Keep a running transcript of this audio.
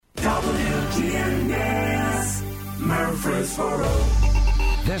WGNS Murfreesboro.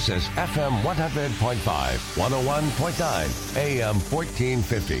 This is FM 100.5, 101.9, AM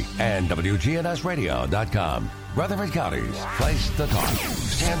 1450, and WGNSradio.com. Rutherford County's place to talk.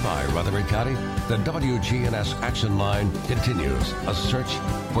 Stand by, Rutherford County. The WGNS Action Line continues a search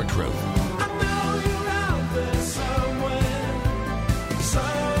for truth. I know you're out there somewhere.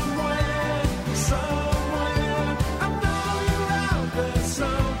 I know you're out there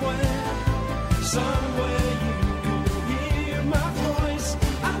somewhere you can hear my voice.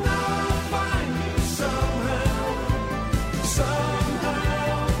 I know I'll find you somehow.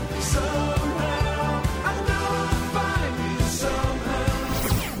 I know I'll find you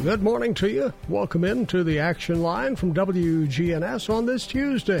somehow. Good morning to you. Welcome in to the Action Line from WGNS on this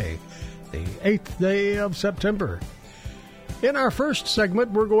Tuesday, the 8th day of September. In our first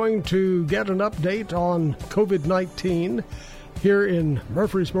segment, we're going to get an update on COVID-19 here in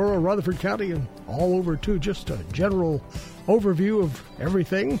Murfreesboro, Rutherford County, and all over, too. Just a general overview of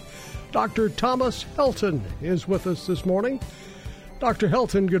everything. Dr. Thomas Helton is with us this morning. Dr.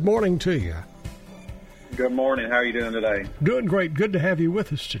 Helton, good morning to you. Good morning. How are you doing today? Doing great. Good to have you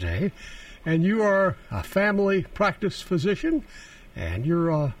with us today. And you are a family practice physician, and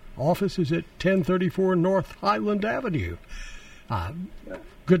your office is at 1034 North Highland Avenue.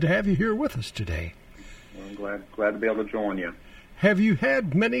 Good to have you here with us today. Well, I'm glad to be able to join you. Have you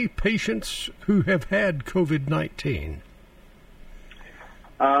had many patients who have had COVID-19?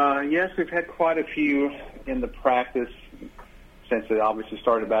 Yes, we've had quite a few in the practice since it obviously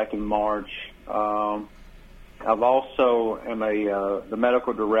started back in March. I've also am the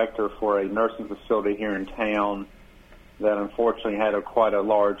medical director for a nursing facility here in town that unfortunately had quite a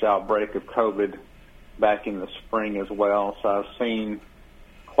large outbreak of COVID back in the spring as well. So I've seen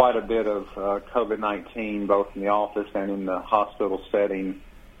quite a bit of COVID-19 both in the office and in the hospital setting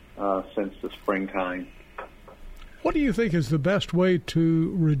since the springtime. What do you think is the best way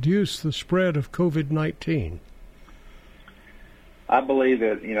to reduce the spread of COVID-19? I believe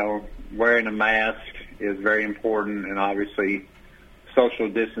that, wearing a mask is very important, and obviously social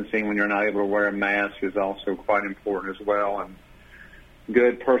distancing when you're not able to wear a mask is also quite important as well. And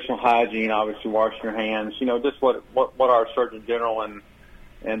good personal hygiene, obviously washing your hands, just what our Surgeon General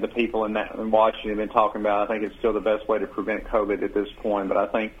and the people in Washington have been talking about. I think it's still the best way to prevent COVID at this point. But I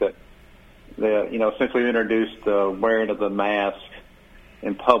think that since we've introduced the wearing of the mask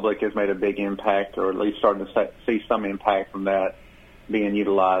in public has made a big impact, or at least starting to see some impact from that being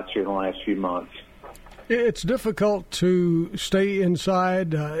utilized here in the last few months. It's difficult to stay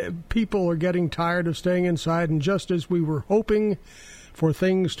inside. People are getting tired of staying inside, and just as we were hoping for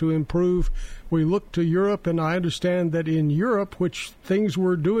things to improve, we look to Europe, and I understand that in Europe, which things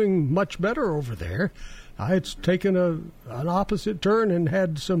were doing much better over there, it's taken an opposite turn and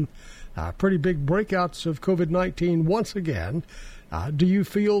had some pretty big breakouts of COVID-19 once again. Do you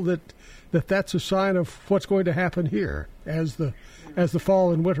feel that that's a sign of what's going to happen here as the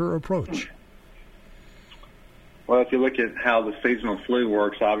fall and winter approach? Well, if you look at how the seasonal flu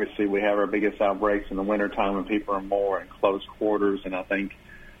works, obviously we have our biggest outbreaks in the wintertime when people are more in close quarters, and I think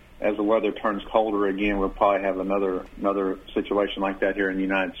as the weather turns colder again, we'll probably have another situation like that here in the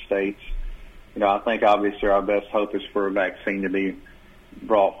United States. I think obviously our best hope is for a vaccine to be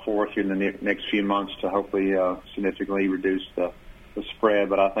brought forth in the next few months to hopefully significantly reduce the spread,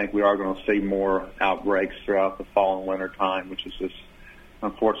 but I think we are going to see more outbreaks throughout the fall and winter time, which is just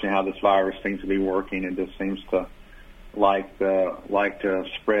unfortunately how this virus seems to be working. It just seems to like to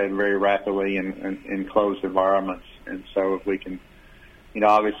spread very rapidly in enclosed environments. And so if we can,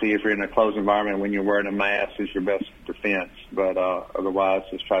 obviously if you're in a closed environment, when you're wearing a mask is your best defense, but otherwise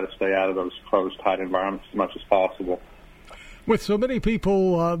just try to stay out of those closed, tight environments as much as possible. With so many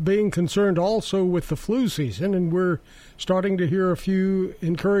people being concerned also with the flu season, and we're starting to hear a few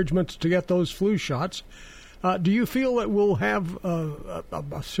encouragements to get those flu shots, do you feel that we'll have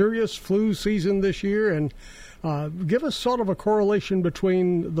a serious flu season this year? And give us sort of a correlation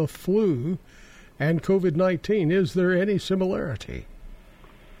between the flu and COVID-19. Is there any similarity?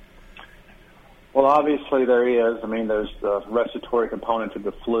 Well, obviously there is. I mean, there's the respiratory component to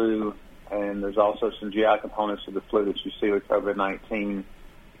the flu, and there's also some GI components to the flu that you see with COVID-19.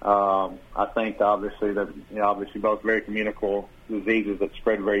 I think obviously that obviously both very communicable diseases that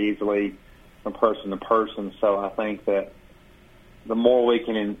spread very easily from person to person. So I think that the more we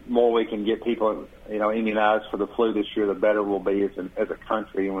can get people immunized for the flu this year, the better we'll be as a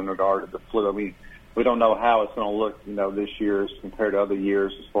country in regard to the flu. I mean, we don't know how it's going to look this year as compared to other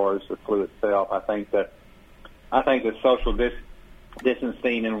years as far as the flu itself. I think that social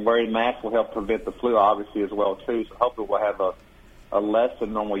distancing and wearing masks will help prevent the flu, obviously, as well too. So hopefully we'll have a less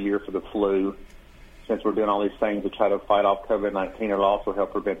than normal year for the flu. Since we're doing all these things to try to fight off COVID-19, it'll also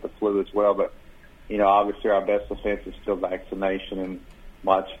help prevent the flu as well. But, obviously our best defense is still vaccination and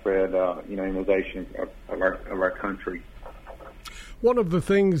widespread, immunization of our country. One of the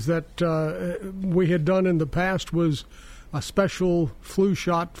things that we had done in the past was a special flu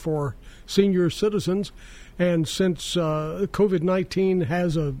shot for senior citizens. And since COVID-19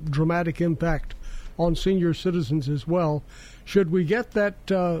 has a dramatic impact on senior citizens as well, should we get that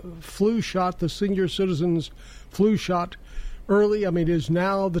flu shot, the senior citizens flu shot, early? I mean, is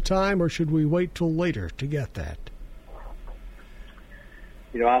now the time, or should we wait till later to get that?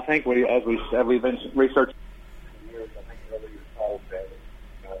 I think as we've been researching years, I think earlier called that.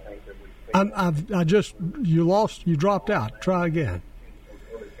 I think that you dropped out. Try again.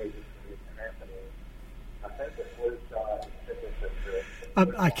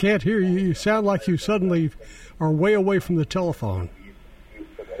 I can't hear you. You sound like you suddenly are way away from the telephone.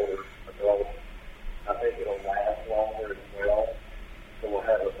 I think it'll last longer as well, so we'll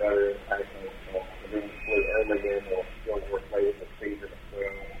have a better impact on the flu early and it'll still work late in the season as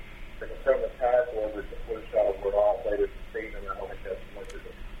well. The concern with times was that the flu shot will off later in the season. I don't think that's much of a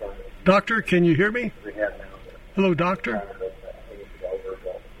concern. Doctor, can you hear me? We have now. Hello, Doctor?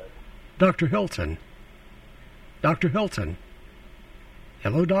 Dr. Hilton. Dr. Hilton.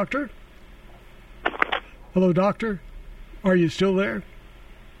 Hello, Doctor? Hello, Doctor? Are you still there?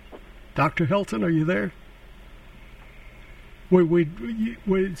 Dr. Hilton, are you there?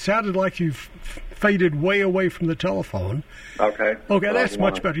 It sounded like you've faded way away from the telephone. Okay. Okay, that's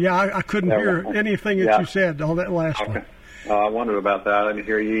much better. Yeah, I couldn't hear anything that you said, all that last one. I wondered about that. I didn't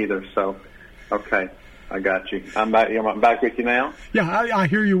hear you either, so, okay. I got you. I'm back with you now? Yeah, I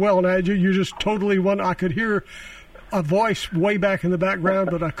hear you well now. You just totally won. I could hear a voice way back in the background,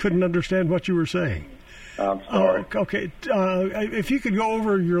 but I couldn't understand what you were saying. I'm sorry. Okay. If you could go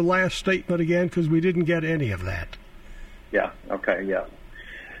over your last statement again, because we didn't get any of that. Yeah. Okay. Yeah.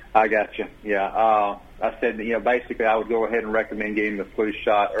 I got you. Yeah. I said, basically I would go ahead and recommend getting the flu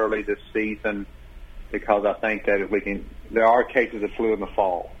shot early this season because I think that there are cases of flu in the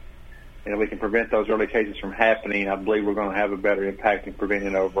fall. And if we can prevent those early cases from happening, I believe we're going to have a better impact in preventing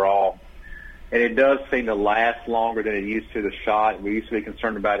it overall. And it does seem to last longer than it used to, the shot. We used to be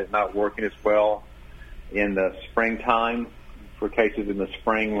concerned about it not working as well in the springtime for cases in the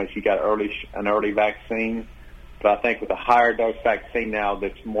spring when you got an early vaccine. But I think with a higher dose vaccine now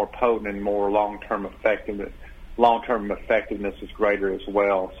that's more potent and more long-term effectiveness is greater as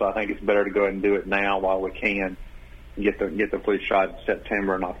well. So I think it's better to go ahead and do it now while we can. Get the flu shot in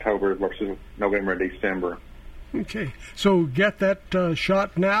September and October versus November and December. Okay, so get that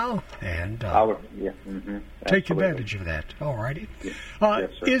shot now and take advantage of that. All righty. Yes,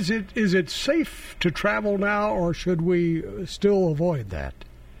 sir. Is it safe to travel now, or should we still avoid that?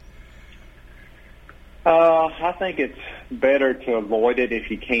 I think it's better to avoid it if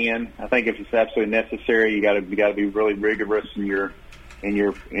you can. I think if it's absolutely necessary, you got to be really rigorous in your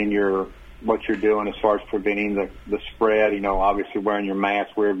what you're doing as far as preventing the spread. Obviously wearing your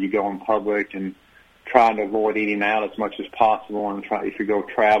mask wherever you go in public and trying to avoid eating out as much as possible. And if you go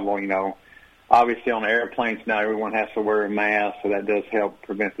travel, obviously on airplanes now everyone has to wear a mask, so that does help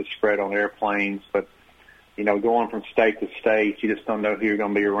prevent the spread on airplanes. But going from state to state, you just don't know who you're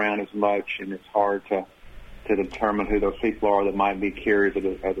going to be around as much, and it's hard to determine who those people are that might be carriers of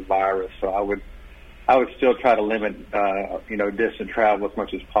the virus. So I would still try to limit distant travel as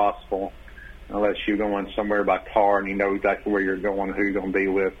much as possible, unless you're going somewhere by car and you know exactly where you're going and who you're going to be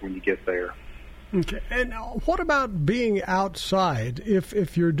with when you get there. Okay. And what about being outside?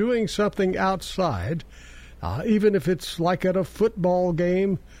 If you're doing something outside, even if it's like at a football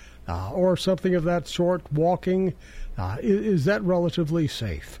game or something of that sort, walking, is that relatively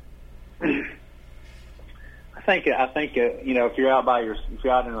safe? I think if you're out by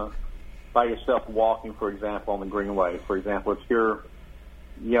yourself walking, for example, on the Greenway, for example, if you're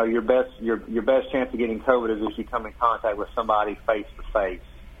your best chance of getting COVID is if you come in contact with somebody face to face.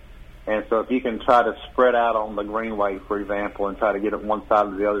 And so if you can try to spread out on the Greenway, for example, and try to get at one side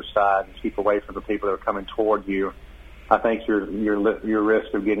or the other side and keep away from the people that are coming toward you, I think your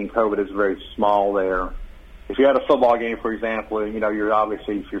risk of getting COVID is very small there. If you're at a football game, for example, you're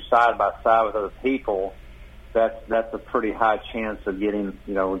obviously, if you're side by side with other people, that's a pretty high chance of getting,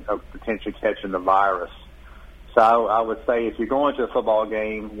 of potentially catching the virus. So I would say if you're going to a football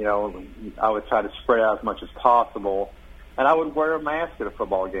game, I would try to spread out as much as possible. And I would wear a mask at a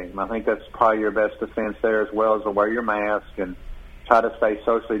football game. I think that's probably your best defense there, as well as to wear your mask and try to stay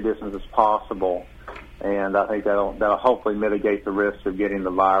socially distanced as possible. and I think that'll hopefully mitigate the risk of getting the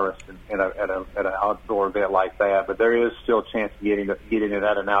virus at an outdoor event like that. But there is still a chance of getting it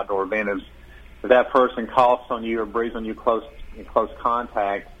at an outdoor event. If that person coughs on you or breathes on you in close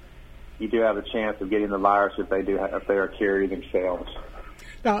contact, you do have a chance of getting the virus if they are carriers themselves.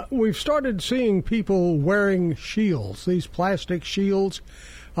 Now, we've started seeing people wearing shields, these plastic shields,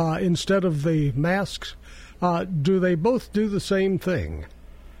 instead of the masks. Do they both do the same thing?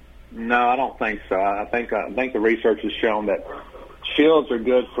 No, I don't think so. I think the research has shown that shields are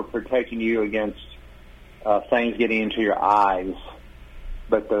good for protecting you against things getting into your eyes,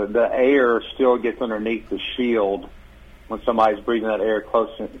 but the air still gets underneath the shield when somebody's breathing that air close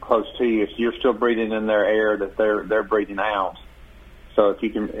to you. So you're still breathing in their air that they're breathing out. So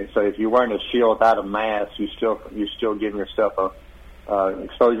if you're wearing a shield without a mask, you're still giving yourself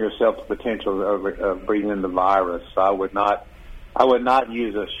exposing yourself to potential of breathing in the virus. So I would not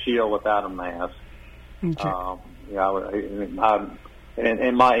use a shield without a mask. Okay.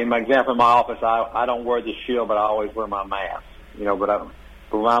 In my example in my office, I don't wear the shield, but I always wear my mask. But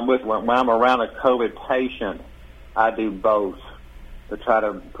when I'm around a COVID patient, I do both to try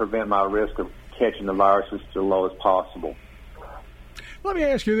to prevent my risk of catching the virus as low as possible. Let me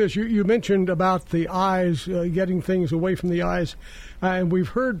ask you this. You mentioned about the eyes, getting things away from the eyes, and we've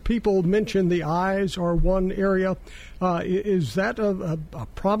heard people mention the eyes are one area. Is that a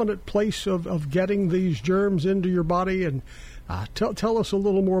prominent place of getting these germs into your body? And tell us a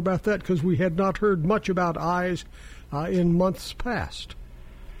little more about that, because we had not heard much about eyes in months past.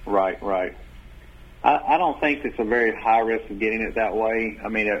 Right. I don't think it's a very high risk of getting it that way. I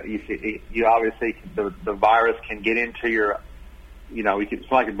mean, you obviously, the virus can get into your,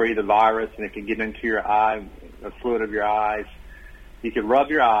 it's like you breathe the virus and it can get into your eye, the fluid of your eyes. You can rub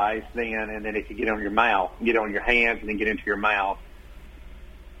your eyes and then it can get on your mouth, get on your hands, and then get into your mouth.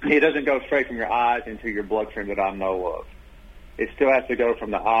 It doesn't go straight from your eyes into your bloodstream that I know of. It still has to go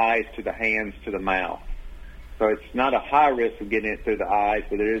from the eyes to the hands to the mouth. So it's not a high risk of getting it through the eyes,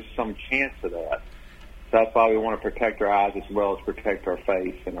 but there is some chance of that. So that's why we want to protect our eyes as well as protect our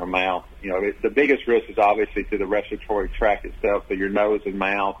face and our mouth. The biggest risk is obviously through the respiratory tract itself, so your nose and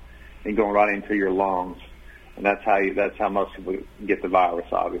mouth, and going right into your lungs. And that's how most people get the virus,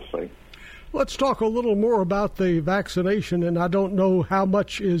 obviously. Let's talk a little more about the vaccination, and I don't know how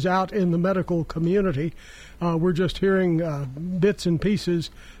much is out in the medical community. We're just hearing bits and pieces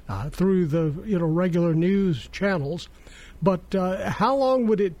through the regular news channels. But how long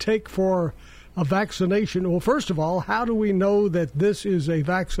would it take for a vaccination? Well, first of all, how do we know that this is a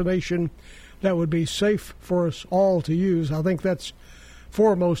vaccination that would be safe for us all to use? I think that's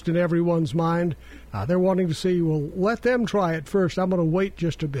foremost in everyone's mind. They're wanting to see, well, let them try it first. I'm going to wait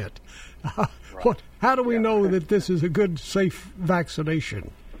just a bit. How do we know that this is a good, safe vaccination?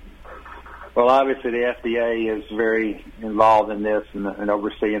 Well, obviously the FDA is very involved in this and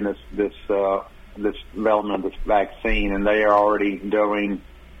overseeing this development of this vaccine, and they are already doing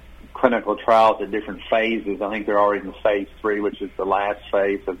clinical trials at different phases. I think they're already in phase 3, which is the last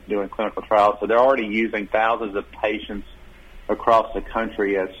phase of doing clinical trials. So they're already using thousands of patients across the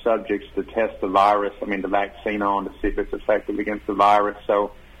country as subjects to test the vaccine on to see if it's effective against the virus.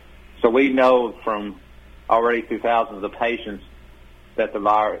 So we know from already through thousands of patients that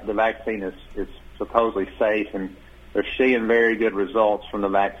the vaccine is supposedly safe, and they're seeing very good results from the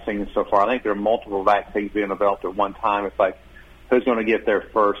vaccine so far. I think there are multiple vaccines being developed at one time. It's like, who's going to get there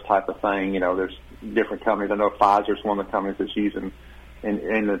first type of thing. There's different companies. I know Pfizer's one of the companies that's using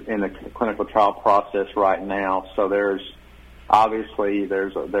in the clinical trial process right now. So there's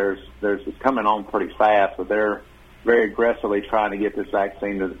it's coming on pretty fast, but they're very aggressively trying to get this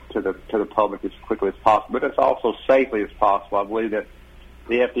vaccine to the public as quickly as possible, but it's also safely as possible. I believe that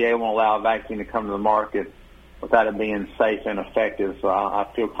the FDA won't allow a vaccine to come to the market without it being safe and effective. So I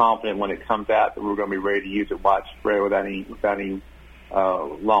feel confident when it comes out that we're going to be ready to use it widespread without any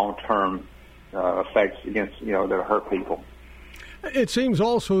long-term effects against that hurt people. It seems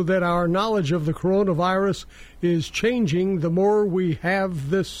also that our knowledge of the coronavirus is changing. The more we have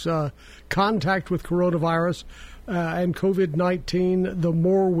this contact with coronavirus and COVID-19, the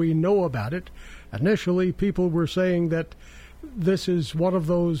more we know about it. Initially, people were saying that this is one of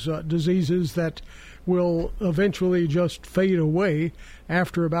those diseases that will eventually just fade away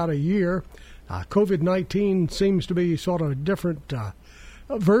after about a year. COVID-19 seems to be sort of a different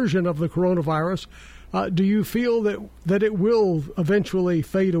version of the coronavirus. Do you feel that it will eventually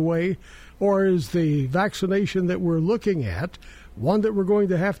fade away, or is the vaccination that we're looking at one that we're going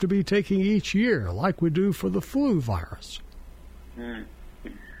to have to be taking each year, like we do for the flu virus? I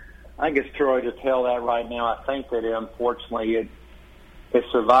think it's too early to tell that right now. I think that unfortunately It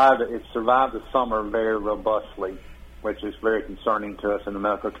survived the summer very robustly, which is very concerning to us in the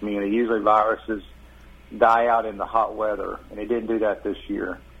medical community. Usually viruses die out in the hot weather, and it didn't do that this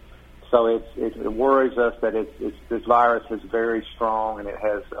year. So it worries us that this virus is very strong, and it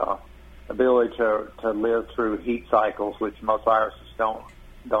has ability to live through heat cycles, which most viruses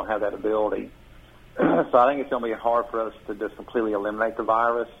don't have that ability. So I think it's going to be hard for us to just completely eliminate the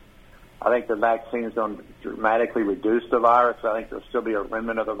virus. I think the vaccine is going to dramatically reduce the virus. I think there'll still be a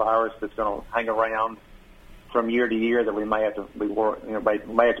remnant of the virus that's going to hang around from year to year that we may have to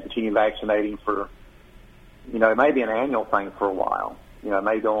may have to continue vaccinating for. It may be an annual thing for a while. It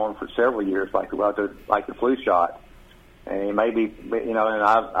may go on for several years, like the flu shot, and it may be. And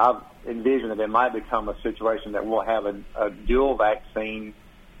I've envisioned that it might become a situation that we'll have a dual vaccine,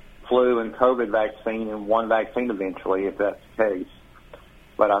 flu and COVID vaccine in one vaccine eventually, if that's the case.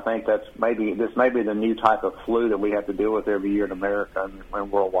 But I think this may be the new type of flu that we have to deal with every year in America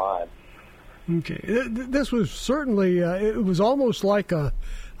and worldwide. Okay, this was certainly it was almost like a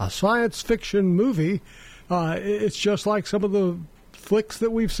science fiction movie. It's just like some of the flicks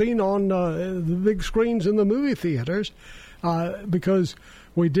that we've seen on the big screens in the movie theaters, because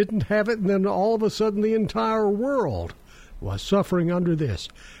we didn't have it, and then all of a sudden the entire world was suffering under this.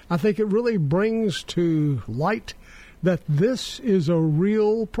 I think it really brings to light that this is a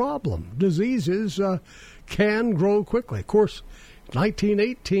real problem. Diseases can grow quickly. Of course,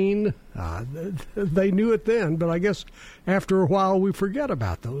 1918, they knew it then, but I guess after a while we forget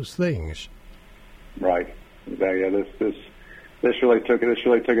about those things. Right. Yeah. This really took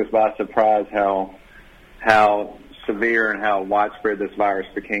us by surprise how severe and how widespread this virus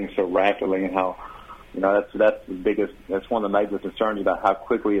became so rapidly, and how that's one of the major concerns about how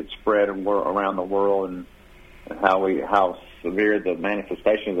quickly it spread around the world, and how severe the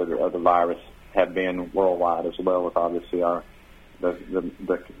manifestations of the virus have been worldwide, as well as obviously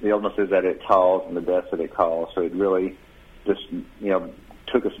the illnesses that it caused and the deaths that it caused. So it really just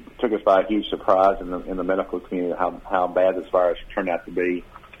took us by a huge surprise in the medical community how bad this virus turned out to be,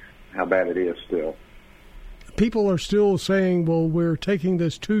 how bad it is still. People are still saying, well, we're taking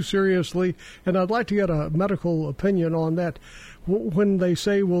this too seriously, and I'd like to get a medical opinion on that. When they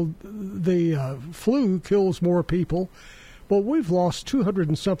say, well, the flu kills more people, well, we've lost 200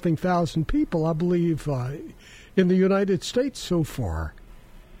 and something thousand people, I believe, in the United States so far.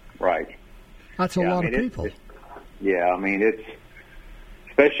 Right. That's a lot of people. It's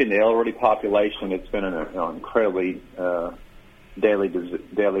especially in the elderly population. It's been an incredibly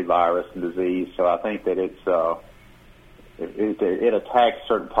deadly virus and disease. So I think that it attacks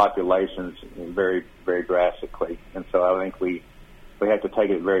certain populations very, very drastically, and so I think we have to take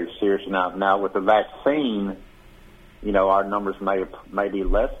it very seriously now. With the vaccine, our numbers may be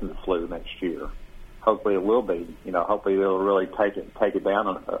less than the flu next year. Hopefully it will be. Hopefully it'll really take it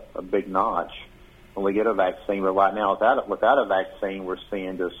down a big notch when we get a vaccine. But right now, without a vaccine, we're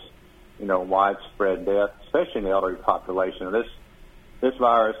seeing just widespread death, especially in the elderly population. This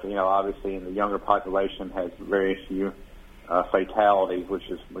virus, obviously in the younger population has very few fatalities, which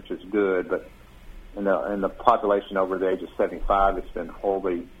is good. But in the population over the age of 75, it's been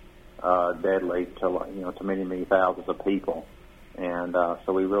horribly deadly to many thousands of people. And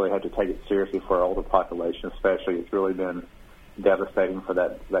so we really have to take it seriously for our older population, especially. It's really been devastating for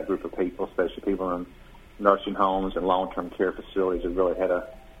that group of people, especially people in nursing homes and long-term care facilities have really had a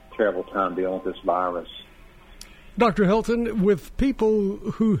terrible time dealing with this virus. Dr. Helton, with people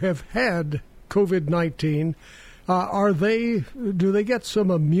who have had COVID-19, do they get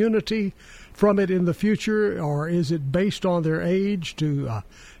some immunity from it in the future, or is it based on their age? Do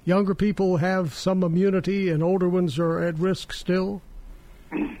younger people have some immunity and older ones are at risk still?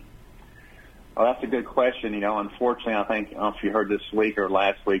 Well, that's a good question. Unfortunately, I don't know if you heard this week or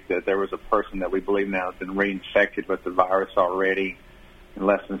last week that there was a person that we believe now has been reinfected with the virus already in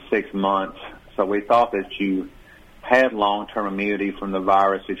less than 6 months. So we thought that you had long-term immunity from the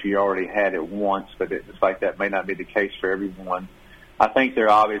virus if you already had it once, but it's like that may not be the case for everyone. I think there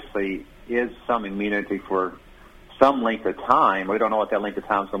obviously is some immunity for some length of time. We don't know what that length of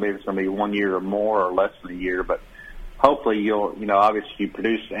time is going to be. If it's going to be 1 year or more or less than a year, but hopefully obviously you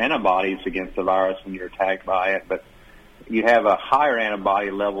produce antibodies against the virus when you're attacked by it, but you have a higher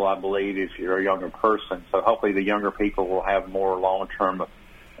antibody level, I believe, if you're a younger person. So hopefully the younger people will have more long-term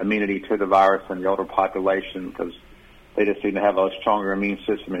immunity to the virus than the older population, because they just seem to have a stronger immune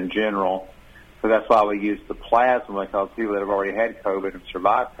system in general. So that's why we use the plasma, because people that have already had COVID and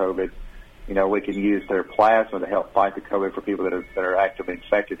survived COVID, we can use their plasma to help fight the COVID for people that are actively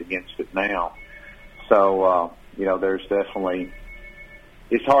infected against it now. So, there's definitely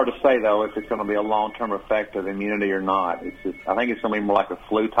It's hard to say, though, if it's going to be a long-term effect of immunity or not. I think it's going to be more like a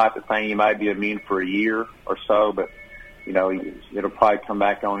flu type of thing. You might be immune for a year or so, but, it'll probably come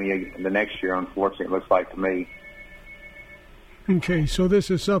back on you the next year, unfortunately, it looks like to me. Okay, so this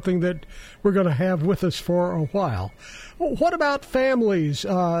is something that we're going to have with us for a while. What about families?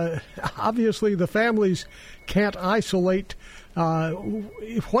 Obviously, the families can't isolate.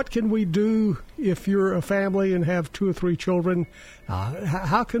 What can we do if you're a family and have 2 or 3 children?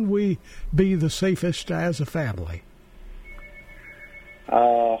 How can we be the safest as a family?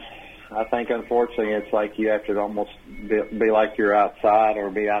 I think, unfortunately, it's like you have to almost be like you're outside or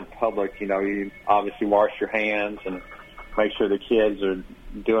be out in public. You obviously wash your hands and make sure the kids are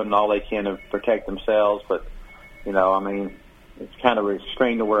doing all they can to protect themselves. But, it's kind of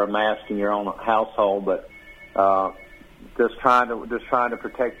extreme to wear a mask in your own household, but just trying to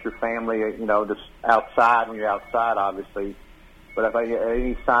protect your family, just outside when you're outside, obviously. But if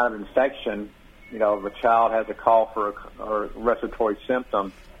any sign of infection, if a child has a cough or a respiratory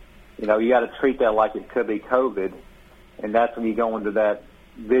symptom, you got to treat that like it could be COVID. And that's when you go into that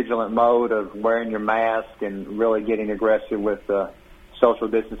vigilant mode of wearing your mask and really getting aggressive with social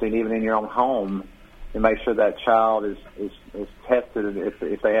distancing, even in your own home, and make sure that child is tested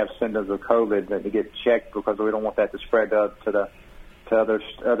if they have symptoms of COVID, that they get checked, because we don't want that to spread to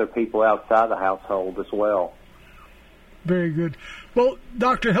other people outside the household as well. Very good. Well,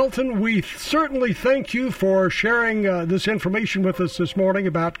 Dr. Helton, we certainly thank you for sharing this information with us this morning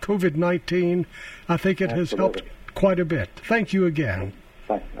about COVID-19. I think it has helped quite a bit. Thank you again.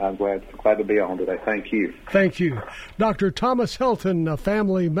 I'm glad to be on today. Thank you. Thank you. Dr. Thomas Helton, a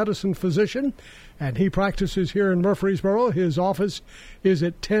family medicine physician, and he practices here in Murfreesboro. His office is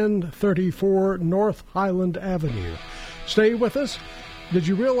at 1034 North Highland Avenue. Stay with us. Did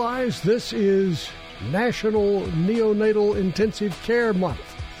you realize this is National Neonatal Intensive Care Month?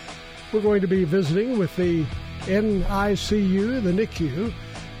 We're going to be visiting with the NICU, the NICU,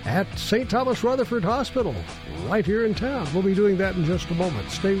 at St. Thomas Rutherford Hospital, right here in town. We'll be doing that in just a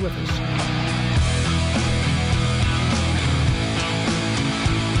moment. Stay with us.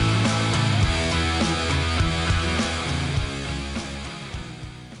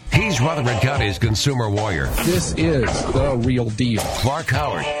 He's Rutherford County's consumer warrior. This is the real deal. Clark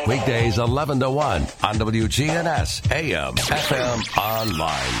Howard, weekdays 11 to 1 on WGNS, AM, FM,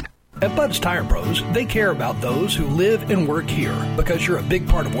 online. At Bud's Tire Pros, they care about those who live and work here, because you're a big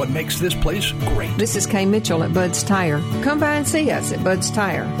part of what makes this place great. This is Kay Mitchell at Bud's Tire. Come by and see us at Bud's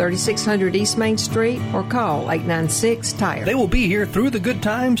Tire, 3600 East Main Street, or call 896-TIRE. They will be here through the good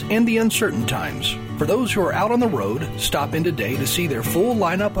times and the uncertain times. For those who are out on the road, stop in today to see their full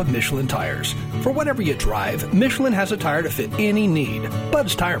lineup of Michelin tires. For whatever you drive, Michelin has a tire to fit any need.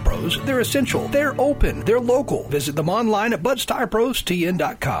 Bud's Tire Pros, they're essential, they're open, they're local. Visit them online at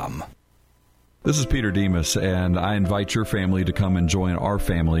budstireprostn.com. This is Peter Demas, and I invite your family to come and join our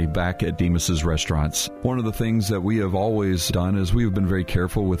family back at Demas's Restaurants. One of the things that we have always done is we have been very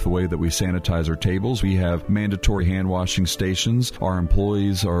careful with the way that we sanitize our tables. We have mandatory hand washing stations. Our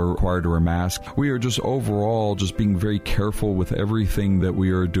employees are required to wear masks. We are just overall just being very careful with everything that we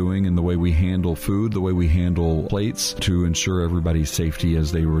are doing and the way we handle food, the way we handle plates, to ensure everybody's safety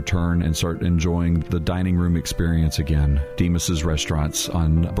as they return and start enjoying the dining room experience again. Demas's Restaurants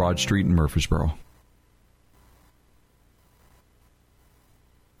on Broad Street in Murfreesboro.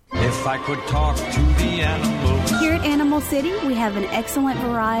 If I could talk to the animals. Here at Animal City, we have an excellent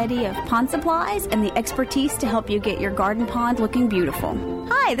variety of pond supplies and the expertise to help you get your garden pond looking beautiful.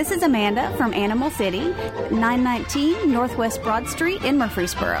 Hi, this is Amanda from Animal City, 919 Northwest Broad Street in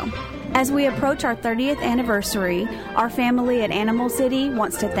Murfreesboro. As we approach our 30th anniversary, our family at Animal City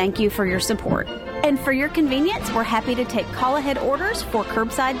wants to thank you for your support. And for your convenience, we're happy to take call-ahead orders for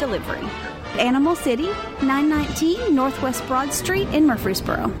curbside delivery. Animal City, 919 Northwest Broad Street in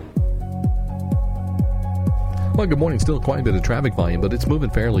Murfreesboro. Well, good morning. Still quite a bit of traffic volume, but it's moving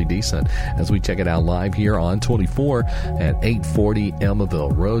fairly decent as we check it out live here on 24 at 840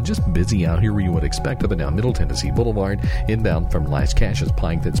 Elmaville Road. Just busy out here where you would expect up and down Middle Tennessee Boulevard, inbound from Las Cassius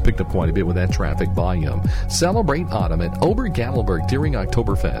Pike. That's picked up quite a bit with that traffic volume. Celebrate autumn at Ober-Gatlinburg during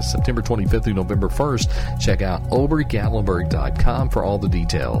Oktoberfest, September 25th through November 1st. Check out obergatlinburg.com for all the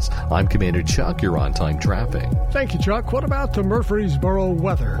details. I'm Commander Chuck. You're on time traffic. Thank you, Chuck. What about the Murfreesboro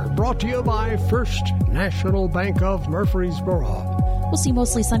weather? Brought to you by First National Bank of Murfreesboro. We'll see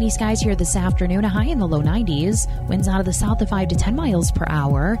mostly sunny skies here this afternoon, a high in the low 90s. Winds out of the south of 5 to 10 miles per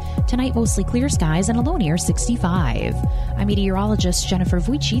hour. Tonight, mostly clear skies and a low near 65. I'm meteorologist Jennifer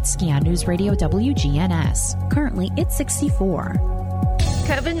Wojcicki on News Radio WGNS. Currently, it's 64.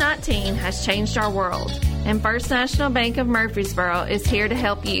 COVID-19 has changed our world, and First National Bank of Murfreesboro is here to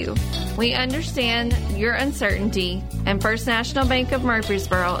help you. We understand your uncertainty, and First National Bank of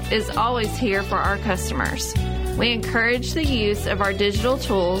Murfreesboro is always here for our customers. We encourage the use of our digital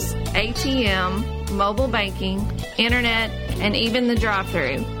tools, ATM, mobile banking, internet, and even the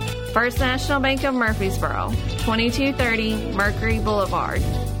drive-thru. First National Bank of Murfreesboro, 2230 Mercury Boulevard.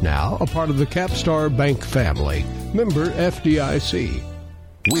 Now a part of the Capstar Bank family. Member FDIC.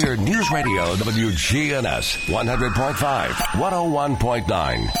 We're News Radio WGNS 100.5,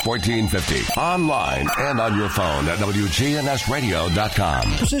 101.9, 1450. Online and on your phone at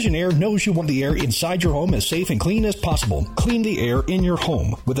WGNSradio.com. Precision Air knows you want the air inside your home as safe and clean as possible. Clean the air in your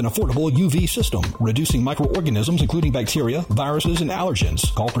home with an affordable UV system, reducing microorganisms including bacteria, viruses, and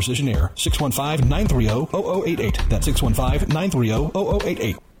allergens. Call Precision Air, 615-930-0088. That's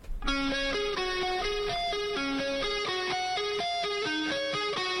 615-930-0088.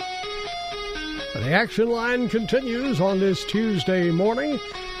 The action line continues on this Tuesday morning.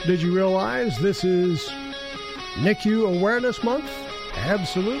 Did you realize this is NICU Awareness Month?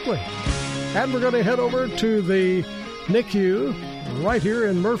 Absolutely. And we're going to head over to the NICU right here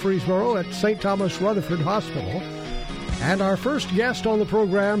in Murfreesboro at St. Thomas Rutherford Hospital. And our first guest on the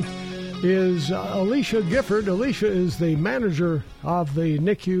program is Alicia Gifford. Alicia is the manager of the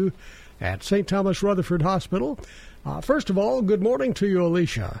NICU at St. Thomas Rutherford Hospital. First of all, good morning to you,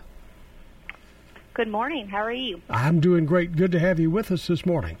 Alicia. Good morning. How are you? I'm doing great. Good to have you with us this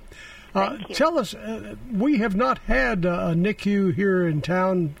morning. Thank you. Tell us, we have not had a NICU here in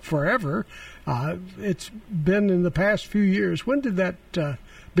town forever. It's been in the past few years. When did that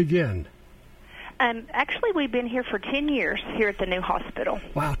begin? Actually, we've been here for 10 years here at the new hospital.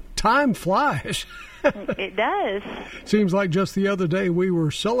 Wow, time flies. It does. Seems like just the other day we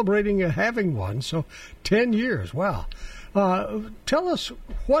were celebrating having one, so 10 years, wow. Tell us,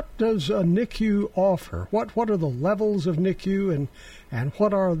 what does a NICU offer? What are the levels of NICU, and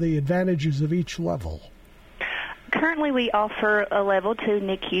what are the advantages of each level? Currently, we offer a level 2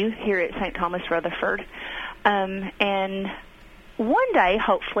 NICU here at St. Thomas Rutherford. And one day,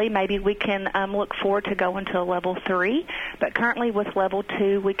 hopefully, maybe we can look forward to going to a level 3. But currently with level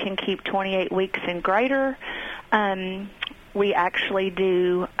 2, we can keep 28 weeks and greater. We actually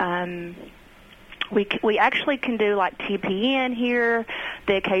do... We actually can do like TPN here,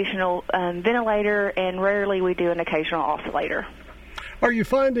 the occasional ventilator, and rarely we do an occasional oscillator. Are you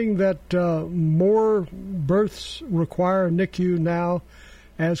finding that more births require NICU now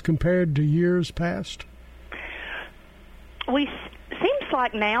as compared to years past? Seems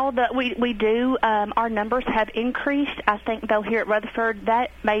like now that we do, our numbers have increased. I think, though, here at Rutherford,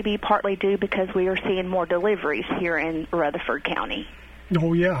 that may be partly due because we are seeing more deliveries here in Rutherford County.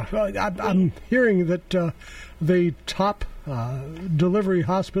 Oh, yeah. I'm hearing that the top delivery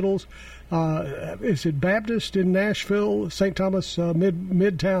hospitals, is it Baptist in Nashville, St. Thomas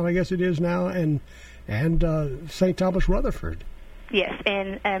Midtown, I guess it is now, and St. Thomas Rutherford? Yes,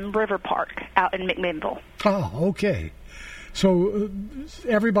 and River Park out in McMinnville. Oh, okay. So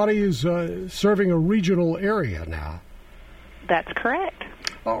everybody is serving a regional area now. That's correct.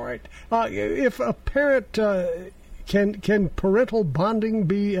 All right. If a parent... Can parental bonding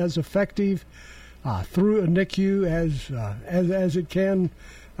be as effective through a NICU as it can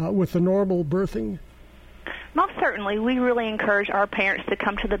with the normal birthing? Most certainly. We really encourage our parents to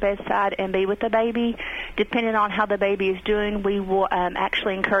come to the bedside and be with the baby. Depending on how the baby is doing, we will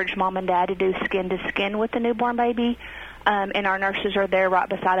actually encourage mom and dad to do skin-to-skin with the newborn baby, and our nurses are there right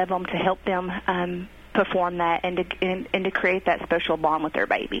beside them to help them perform that and to create that special bond with their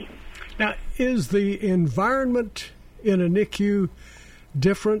baby. Now, is the environment in a NICU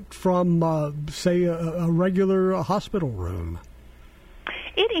different from, say, a regular hospital room?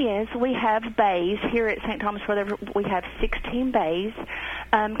 It is. We have bays here at St. Thomas Rutherford. We have 16 bays,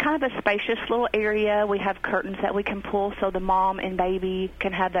 kind of a spacious little area. We have curtains that we can pull so the mom and baby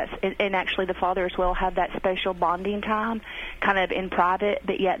can have that, and actually the father as well, have that special bonding time, kind of in private,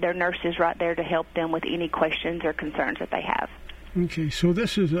 but yet their nurse is right there to help them with any questions or concerns that they have. Okay, so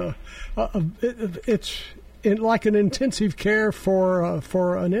this is it's like an intensive care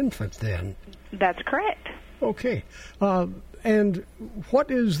for an infant, then. That's correct. Okay, and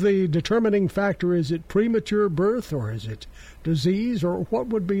what is the determining factor? Is it premature birth, or is it disease, or what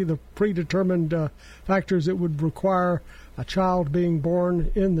would be the predetermined factors that would require a child being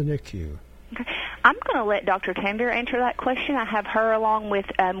born in the NICU? Okay. I'm going to let Dr. Tander answer that question. I have her along with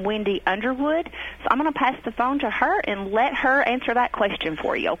Wendy Underwood. So I'm going to pass the phone to her and let her answer that question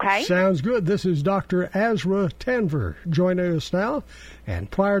for you, okay? Sounds good. This is Dr. Azra Tanver joining us now. And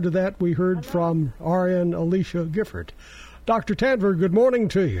prior to that, we heard from RN Alicia Gifford. Dr. Tanver, good morning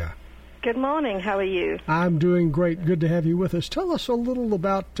to you. Good morning. How are you? I'm doing great. Good to have you with us. Tell us a little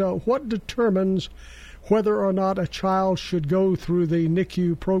about what determines whether or not a child should go through the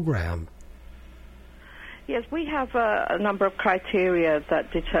NICU program. Yes, we have a number of criteria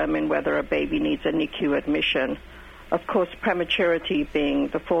that determine whether a baby needs a NICU admission. Of course, prematurity being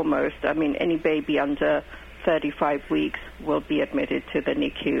the foremost. I mean, any baby under 35 weeks will be admitted to the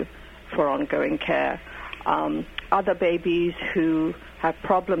NICU for ongoing care. Other babies who have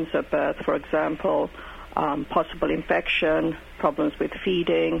problems at birth, for example, possible infection, problems with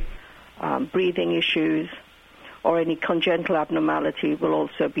feeding, breathing issues, or any congenital abnormality will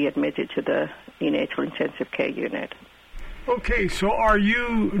also be admitted to the neonatal intensive care unit. Okay, so are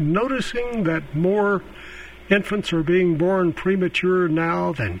you noticing that more infants are being born premature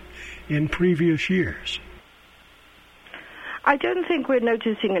now than in previous years? I don't think we're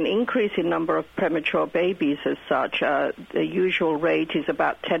noticing an increase in number of premature babies as such. The usual rate is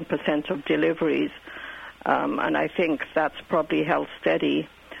about 10% of deliveries, and I think that's probably held steady.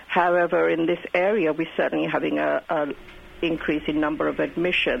 However, in this area, we're certainly having an increase in number of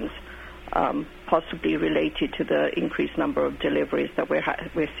admissions, possibly related to the increased number of deliveries that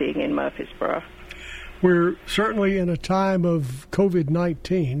we're seeing in Murfreesboro. We're certainly in a time of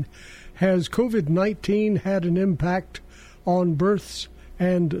COVID-19. Has COVID-19 had an impact on births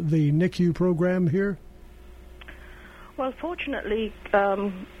and the NICU program here? Well, fortunately,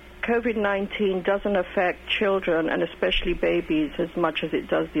 COVID-19 doesn't affect children, and especially babies, as much as it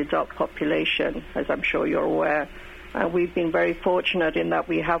does the adult population, as I'm sure you're aware. We've been very fortunate in that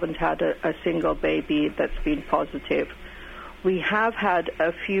we haven't had a single baby that's been positive. We have had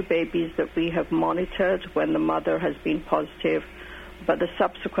a few babies that we have monitored when the mother has been positive, but the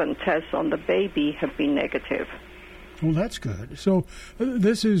subsequent tests on the baby have been negative. Well, that's good. So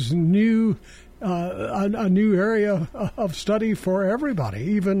this is new, a new area of study for everybody,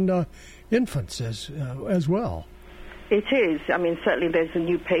 even infants as well. It is. I mean, certainly there's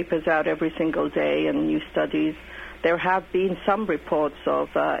new papers out every single day and new studies. There have been some reports of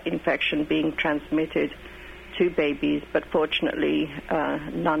infection being transmitted to babies, but fortunately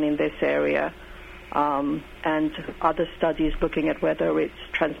none in this area. And other studies looking at whether it's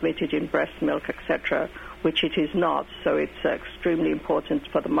transmitted in breast milk, etc., which it is not. So it's extremely important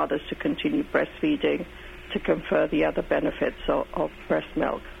for the mothers to continue breastfeeding to confer the other benefits of breast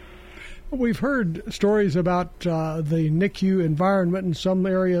milk. We've heard stories about the NICU environment in some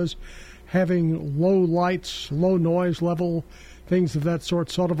areas having low lights, low noise level, things of that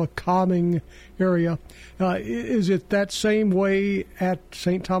sort of a calming area. Is it that same way at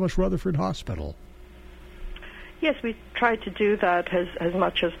St. Thomas Rutherford Hospital? Yes, we try to do that as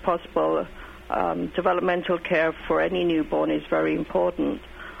much as possible. Developmental care for any newborn is very important.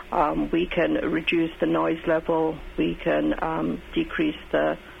 We can reduce the noise level. We can decrease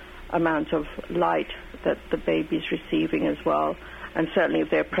the amount of light that the baby's receiving as well. And certainly if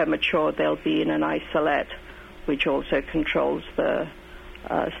they're premature, they'll be in an isolette, which also controls the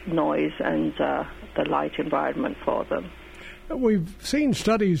noise and the light environment for them. We've seen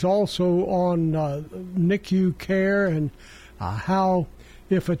studies also on NICU care and how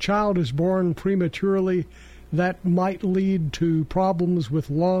if a child is born prematurely, that might lead to problems with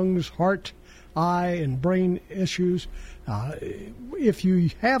lungs, heart, eye, and brain issues. If you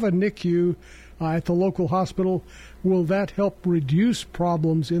have a NICU at the local hospital, will that help reduce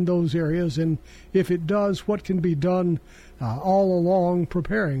problems in those areas? And if it does, what can be done all along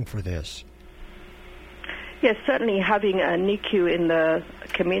preparing for this? Yes, certainly having a NICU in the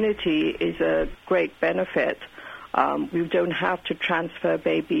community is a great benefit. We don't have to transfer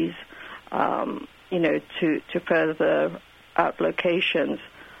babies, to further out locations.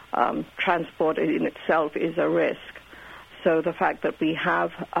 Transport in itself is a risk. So the fact that we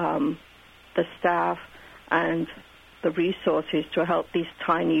have the staff and the resources to help these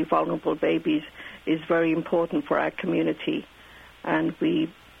tiny, vulnerable babies is very important for our community. And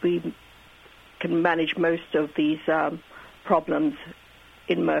we can manage most of these problems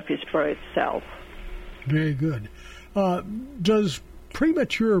in Murfreesboro itself. Very good. Does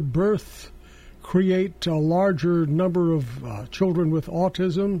premature birth create a larger number of children with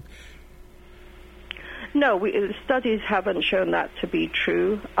autism? No, studies haven't shown that to be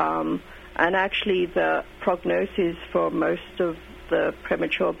true. And actually the prognosis for most of the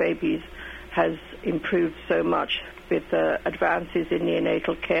premature babies has improved so much with the advances in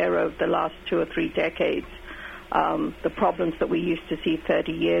neonatal care over the last 2 or 3 decades. The problems that we used to see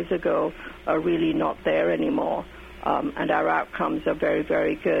 30 years ago are really not there anymore. And our outcomes are very,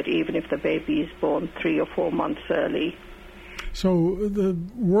 very good, even if the baby is born 3 or 4 months early. So the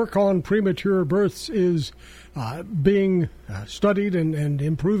work on premature births is being studied and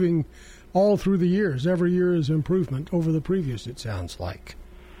improving all through the years. Every year is improvement over the previous, it sounds like.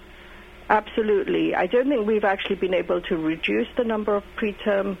 Absolutely. I don't think we've actually been able to reduce the number of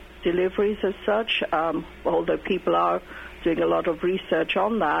preterm deliveries as such, although people are doing a lot of research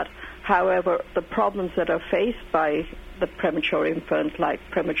on that. However, the problems that are faced by the premature infant, like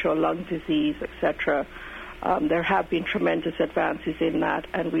premature lung disease, etc., there have been tremendous advances in that,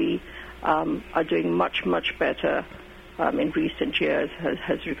 and we are doing much, much better in recent years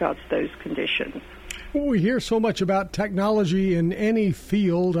as regards those conditions. Well, we hear so much about technology in any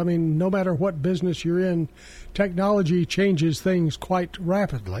field. I mean, no matter what business you're in, technology changes things quite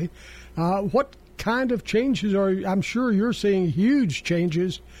rapidly. What kind of changes I'm sure you're seeing huge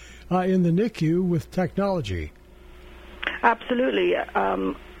changes in the NICU with technology. Absolutely.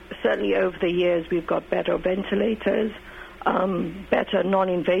 Certainly over the years we've got better ventilators, better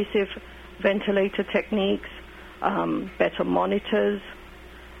non-invasive ventilator techniques, better monitors,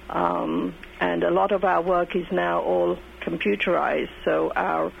 and a lot of our work is now all computerized, so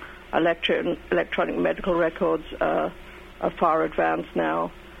our electronic medical records are far advanced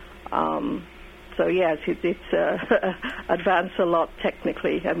now. So yes, it's advanced a lot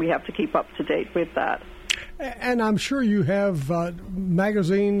technically, and we have to keep up to date with that. And I'm sure you have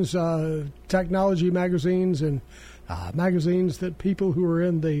magazines, technology magazines, and magazines that people who are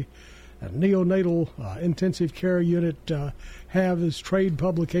in the neonatal intensive care unit have as trade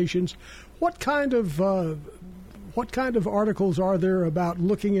publications. What kind of articles are there about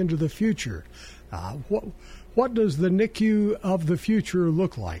looking into the future? What does the NICU of the future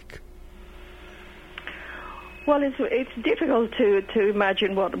look like? Well, it's difficult to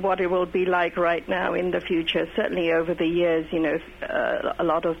imagine what it will be like right now in the future. Certainly over the years, a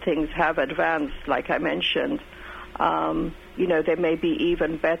lot of things have advanced, like I mentioned. There may be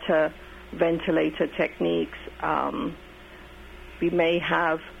even better ventilator techniques. We may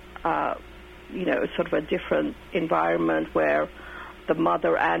have, sort of a different environment where the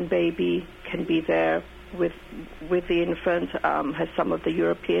mother and baby can be there with the infant, as some of the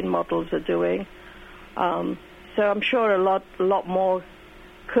European models are doing. So I'm sure a lot more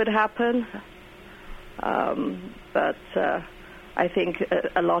could happen, but I think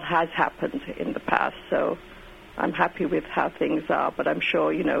a lot has happened in the past. So I'm happy with how things are, but I'm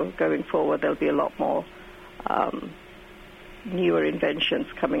sure going forward there'll be a lot more newer inventions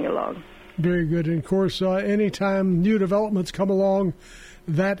coming along. Very good. And of course, anytime new developments come along,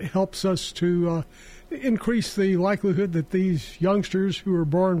 that helps us to increase the likelihood that these youngsters who are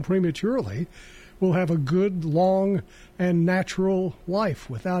born prematurely will have a good, long, and natural life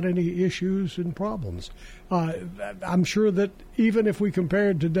without any issues and problems. I'm sure that even if we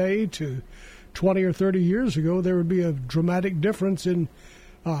compared today to 20 or 30 years ago, there would be a dramatic difference in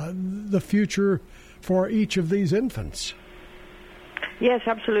the future for each of these infants. Yes,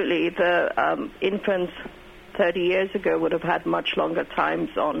 absolutely. The infants 30 years ago would have had much longer times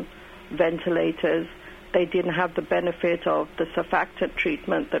on ventilators. They didn't have the benefit of the surfactant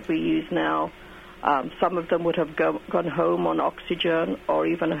treatment that we use now. Some of them would have gone home on oxygen or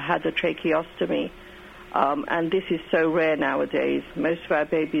even had a tracheostomy. And this is so rare nowadays. Most of our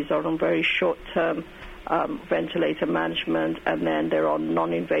babies are on very short-term ventilator management, and then they're on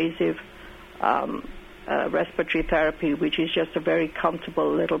non-invasive respiratory therapy, which is just a very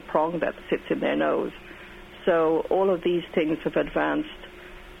comfortable little prong that sits in their nose. So all of these things have advanced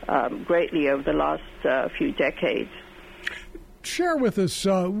greatly over the last few decades. Share with us,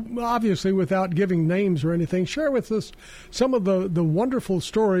 obviously without giving names or anything, share with us some of the wonderful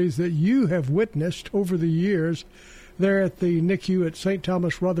stories that you have witnessed over the years there at the NICU at St.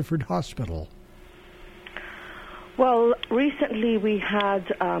 Thomas Rutherford Hospital. Well, recently we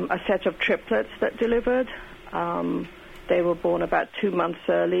had a set of triplets that delivered. They were born about 2 months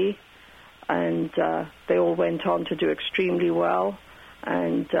early, and they all went on to do extremely well.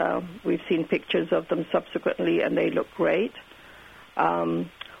 And we've seen pictures of them subsequently, and they look great.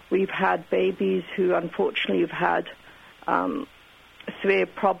 We've had babies who unfortunately have had severe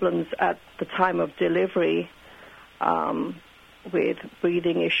problems at the time of delivery with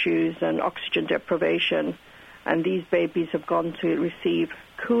breathing issues and oxygen deprivation, and these babies have gone to receive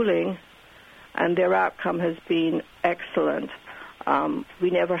cooling, and their outcome has been excellent. We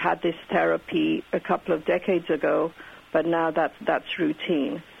never had this therapy a couple of decades ago, but now that's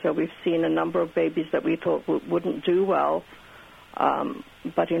routine. So we've seen a number of babies that we thought wouldn't do well,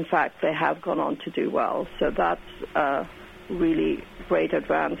 but in fact they have gone on to do well. So that's a really great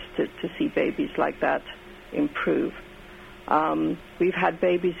advance to see babies like that improve. We've had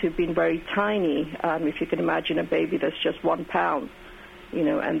babies who've been very tiny. If you can imagine a baby that's just 1 pound,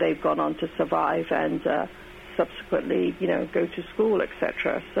 and they've gone on to survive and subsequently, go to school,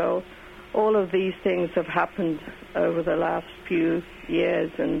 etc. So all of these things have happened over the last few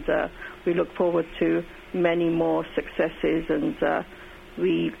years, and we look forward to many more successes, and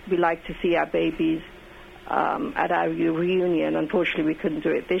we like to see our babies at our reunion. Unfortunately, we couldn't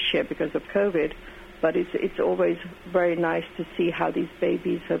do it this year because of COVID, but it's always very nice to see how these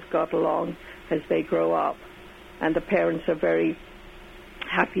babies have got along as they grow up, and the parents are very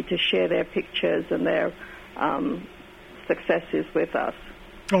happy to share their pictures and their successes with us.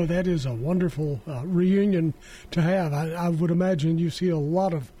 Oh, that is a wonderful reunion to have. I would imagine you see a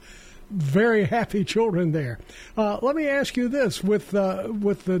lot of very happy children there. Let me ask you this: with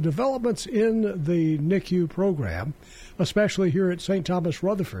the developments in the NICU program, especially here at St. Thomas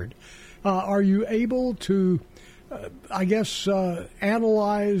Rutherford, are you able to,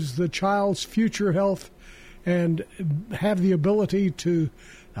 analyze the child's future health and have the ability to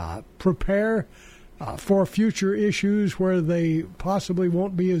prepare for future issues where they possibly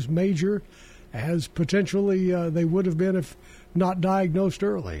won't be as major as potentially they would have been if not diagnosed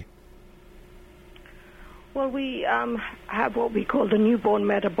early? Well, we have what we call the newborn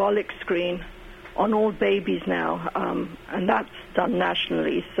metabolic screen on all babies now, and that's done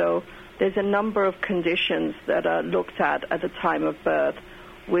nationally. So there's a number of conditions that are looked at the time of birth,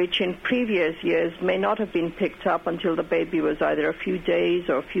 which in previous years may not have been picked up until the baby was either a few days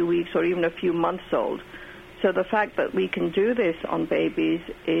or a few weeks or even a few months old. So the fact that we can do this on babies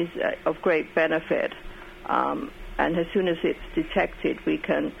is of great benefit. And as soon as it's detected, we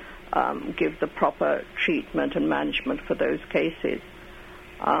can give the proper treatment and management for those cases.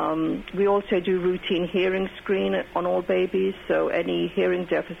 We also do routine hearing screen on all babies, so any hearing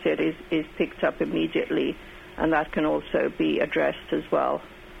deficit is picked up immediately, and that can also be addressed as well.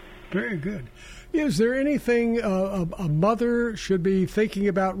 Very good. Is there anything a mother should be thinking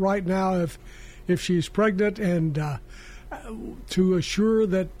about right now if she's pregnant, and to assure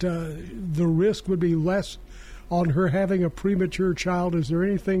that the risk would be less on her having a premature child? Is there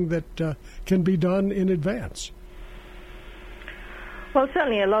anything that can be done in advance? Well,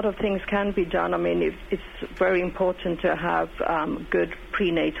 certainly a lot of things can be done. I mean, it's very important to have good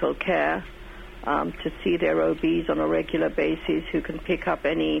prenatal care, to see their OBs on a regular basis who can pick up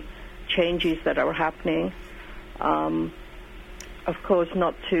any changes that are happening. Of course,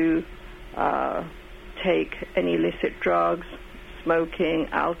 not to take any illicit drugs, smoking,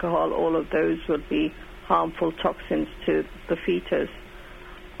 alcohol. All of those would be harmful toxins to the fetus.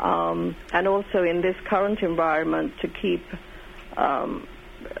 And also in this current environment, to keep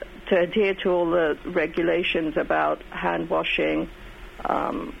to adhere to all the regulations about hand washing,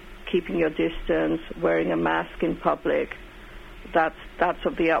 keeping your distance, wearing a mask in public. That's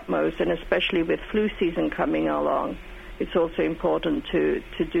of the utmost, and especially with flu season coming along, it's also important to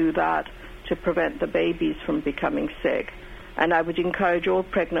do that to prevent the babies from becoming sick. And I would encourage all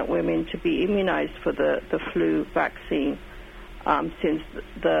pregnant women to be immunized for the flu vaccine, since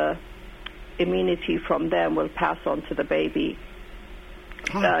the immunity from them will pass on to the baby.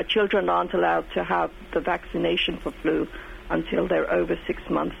 Children aren't allowed to have the vaccination for flu until they're over 6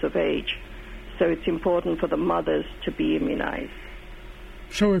 months of age. So it's important for the mothers to be immunized.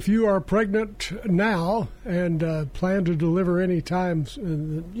 So if you are pregnant now and plan to deliver any time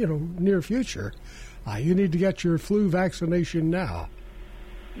in the near future, you need to get your flu vaccination now.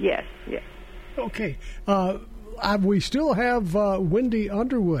 Yes, yes. Okay. We still have Wendy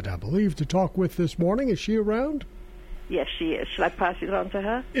Underwood, I believe, to talk with this morning. Is she around? Yes, she is. Shall I pass it on to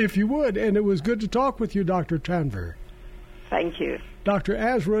her? If you would. And it was good to talk with you, Dr. Tanvir. Thank you. Dr.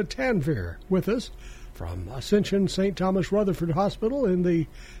 Azra Tanvir with us from Ascension St. Thomas Rutherford Hospital in the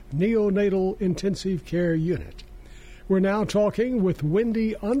Neonatal Intensive Care Unit. We're now talking with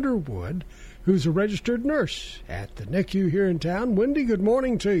Wendy Underwood, who's a registered nurse at the NICU here in town. Wendy, good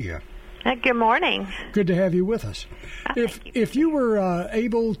morning to you. Good morning. Good to have you with us. If you were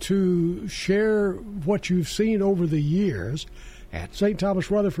able to share what you've seen over the years at St.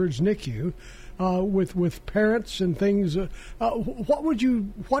 Thomas Rutherford's NICU with parents and things,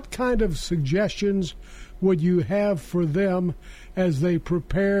 what kind of suggestions would you have for them as they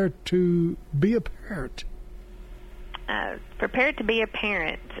prepare to be a parent? Prepare to be a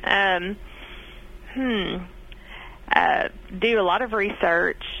parent. Do a lot of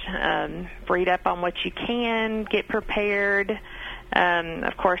research, read up on what you can, get prepared.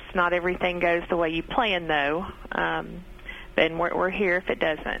 Of course, not everything goes the way you plan, though. Then we're here if it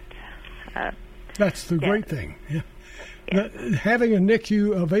doesn't. That's the great thing. Yeah. Having a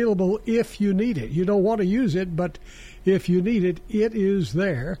NICU available if you need it. You don't want to use it, but if you need it, it is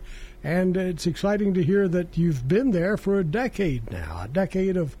there. And it's exciting to hear that you've been there for a decade now, a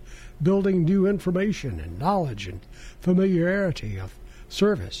decade of building new information and knowledge and familiarity of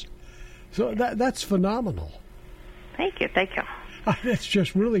service. So that's phenomenal. Thank you. It's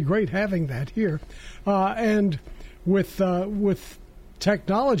just really great having that here. And with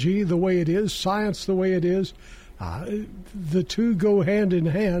technology the way it is, science the way it is, the two go hand in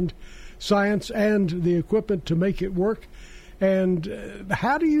hand, science and the equipment to make it work. And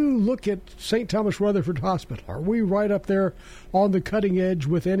how do you look at St. Thomas Rutherford Hospital? Are we right up there on the cutting edge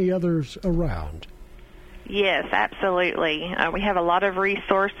with any others around? Yes, absolutely. We have a lot of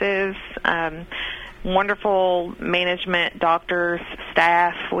resources, wonderful management, doctors,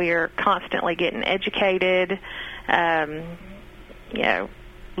 staff. We're constantly getting educated,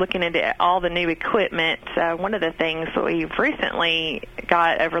 looking into all the new equipment. One of the things that we've recently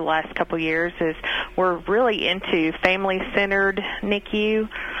got over the last couple of years is we're really into family-centered NICU.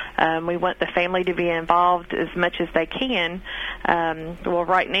 We want the family to be involved as much as they can. Well,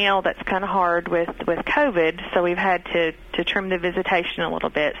 right now that's kind of hard with COVID, so we've had to trim the visitation a little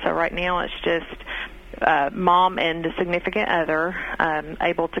bit. So right now it's just mom and the significant other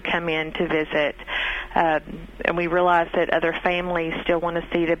able to come in to visit. And we realize that other families still want to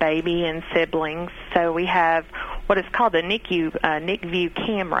see the baby and siblings. So we have what is called the NICView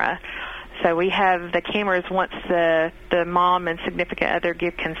camera. So we have the cameras, once the mom and significant other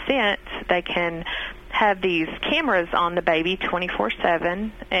give consent, they can have these cameras on the baby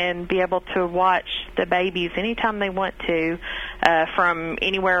 24/7 and be able to watch the babies anytime they want to from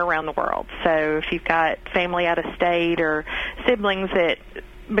anywhere around the world. So if you've got family out of state or siblings that,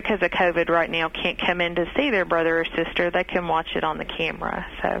 because of COVID right now, can't come in to see their brother or sister, they can watch it on the camera.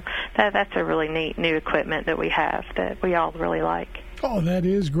 So that's a really neat new equipment that we have that we all really like. Oh, that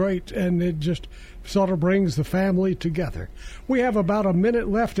is great, and it just sort of brings the family together. We have about a minute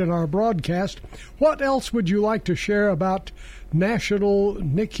left in our broadcast. What else would you like to share about National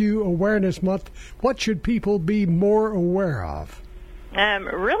NICU Awareness Month? What should people be more aware of?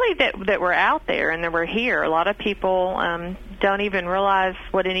 Really that we're out there and that we're here. A lot of people don't even realize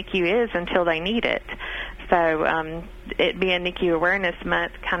what a NICU is until they need it. So it being NICU Awareness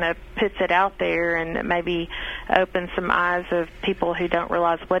Month kind of puts it out there and maybe opens some eyes of people who don't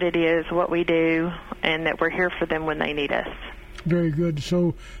realize what it is, what we do, and that we're here for them when they need us. Very good.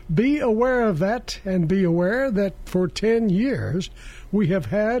 So be aware of that, and be aware that for 10 years we have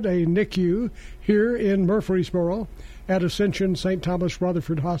had a NICU here in Murfreesboro at Ascension St. Thomas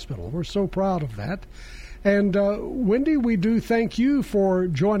Rutherford Hospital. We're so proud of that. And Wendy, we do thank you for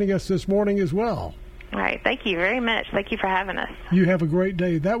joining us this morning as well. All right. Thank you very much. Thank you for having us. You have a great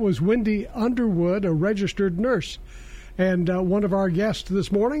day. That was Wendy Underwood, a registered nurse, and one of our guests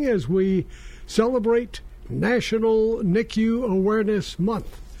this morning as we celebrate National NICU Awareness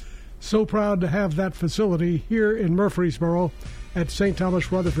Month. So proud to have that facility here in Murfreesboro at St.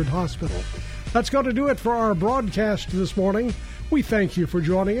 Thomas Rutherford Hospital. That's going to do it for our broadcast this morning. We thank you for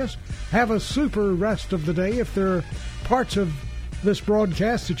joining us. Have a super rest of the day. If there are parts of this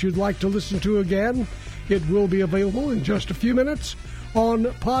broadcast that you'd like to listen to again, it will be available in just a few minutes on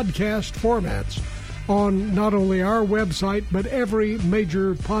podcast formats on not only our website, but every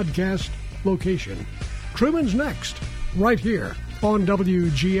major podcast location. Truman's next, right here on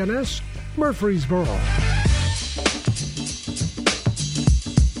WGNS Murfreesboro.